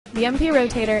The MP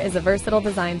Rotator is a versatile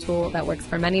design tool that works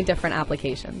for many different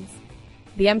applications.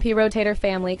 The MP Rotator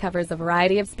family covers a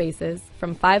variety of spaces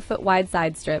from 5-foot wide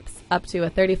side strips up to a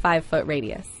 35-foot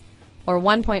radius, or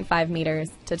 1.5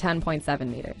 meters to 10.7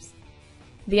 meters.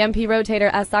 The MP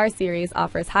Rotator SR series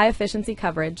offers high-efficiency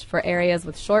coverage for areas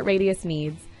with short radius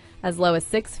needs as low as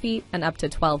 6 feet and up to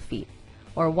 12 feet,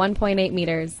 or 1.8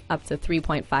 meters up to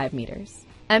 3.5 meters.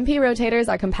 MP Rotators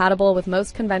are compatible with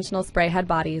most conventional spray head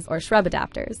bodies or shrub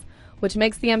adapters, which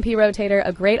makes the MP Rotator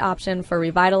a great option for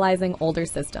revitalizing older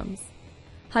systems.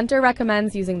 Hunter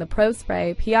recommends using the Pro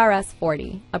Spray PRS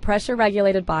 40, a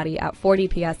pressure-regulated body at 40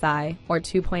 psi or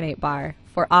 2.8 bar,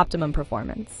 for optimum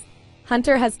performance.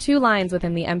 Hunter has two lines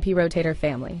within the MP Rotator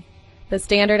family: the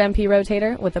standard MP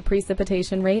Rotator with a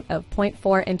precipitation rate of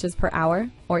 0.4 inches per hour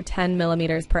or 10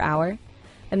 millimeters per hour,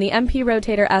 and the MP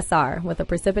Rotator SR with a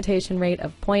precipitation rate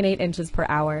of 0.8 inches per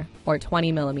hour or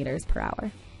 20 millimeters per hour.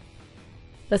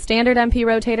 The standard MP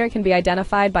Rotator can be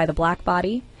identified by the black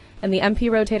body, and the MP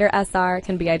Rotator SR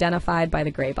can be identified by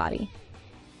the gray body.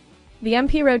 The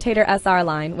MP Rotator SR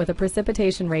line with a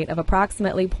precipitation rate of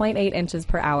approximately 0.8 inches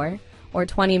per hour or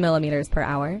 20 millimeters per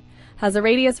hour has a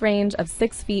radius range of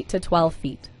 6 feet to 12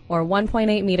 feet or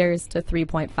 1.8 meters to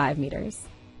 3.5 meters.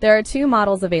 There are two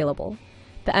models available: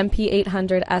 the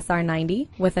MP800 SR90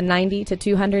 with a 90 to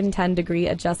 210 degree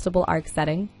adjustable arc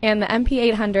setting, and the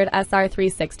MP800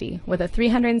 SR360 with a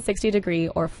 360 degree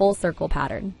or full circle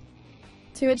pattern.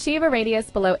 To achieve a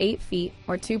radius below 8 feet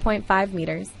or 2.5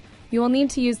 meters, you will need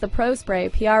to use the Pro Spray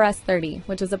PRS30,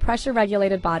 which is a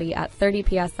pressure-regulated body at 30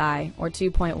 psi or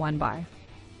 2.1 bar.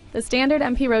 The standard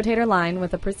MP Rotator line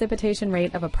with a precipitation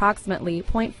rate of approximately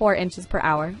 0.4 inches per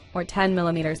hour or 10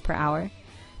 millimeters per hour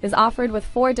is offered with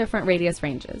 4 different radius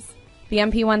ranges: the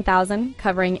MP1000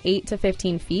 covering 8 to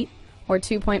 15 feet or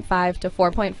 2.5 to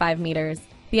 4.5 meters,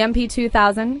 the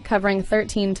MP2000 covering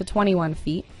 13 to 21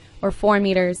 feet or 4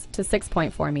 meters to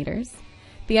 6.4 meters,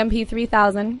 the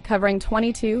MP3000 covering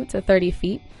 22 to 30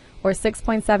 feet or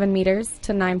 6.7 meters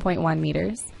to 9.1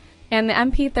 meters, and the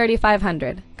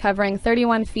MP3500 covering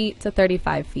 31 feet to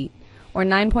 35 feet or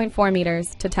 9.4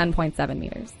 meters to 10.7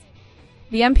 meters.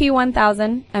 The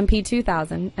MP1000,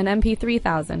 MP2000, and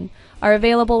MP3000 are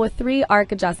available with 3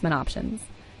 arc adjustment options: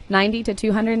 90 to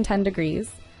 210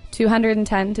 degrees,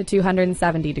 210 to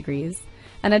 270 degrees,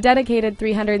 and a dedicated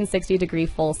 360 degree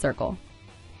full circle.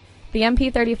 The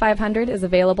MP3500 is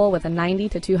available with a 90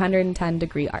 to 210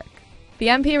 degree arc. The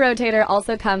MP Rotator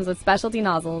also comes with specialty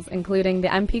nozzles, including the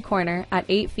MP Corner at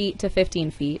 8 feet to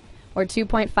 15 feet, or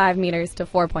 2.5 meters to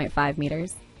 4.5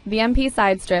 meters, the MP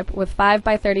Side Strip with 5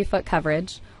 by 30 foot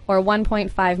coverage, or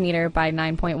 1.5 meter by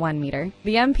 9.1 meter,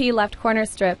 the MP Left Corner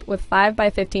Strip with 5 by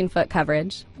 15 foot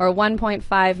coverage, or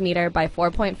 1.5 meter by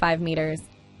 4.5 meters,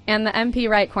 and the MP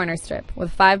Right Corner Strip with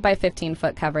 5 by 15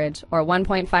 foot coverage, or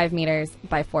 1.5 meters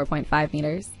by 4.5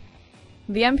 meters.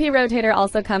 The MP Rotator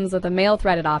also comes with a male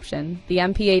threaded option, the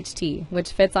MPHT,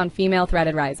 which fits on female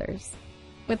threaded risers.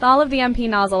 With all of the MP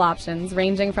nozzle options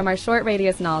ranging from our short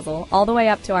radius nozzle all the way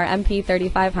up to our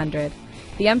MP3500,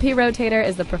 the MP Rotator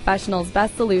is the professional's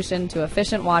best solution to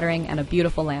efficient watering and a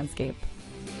beautiful landscape.